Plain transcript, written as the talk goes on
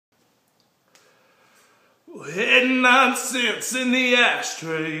Head 9 cents in the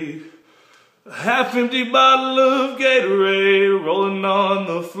ashtray, a half-empty bottle of Gatorade rolling on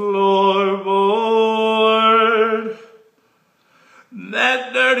the floorboard.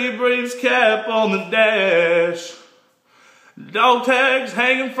 That dirty Braves cap on the dash, dog tags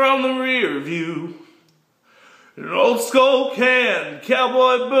hanging from the rear view, an old skull can,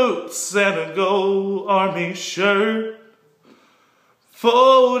 cowboy boots, and a gold army shirt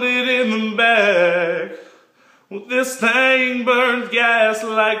folded in the back. Well, this thing burns gas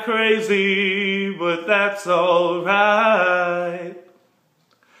like crazy, but that's alright.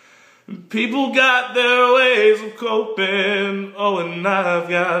 People got their ways of coping, oh, and I've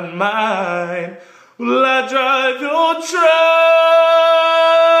got mine. Well, I drive your truck,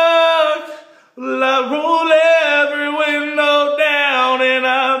 well, I roll every window down, and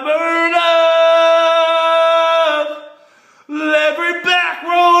I burn up well, every back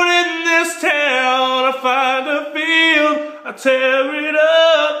road in this town. I find a field, I tear it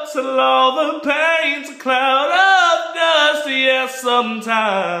up till all the paint's a cloud of dust. Yes,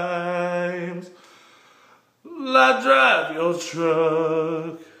 sometimes I drive your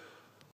truck.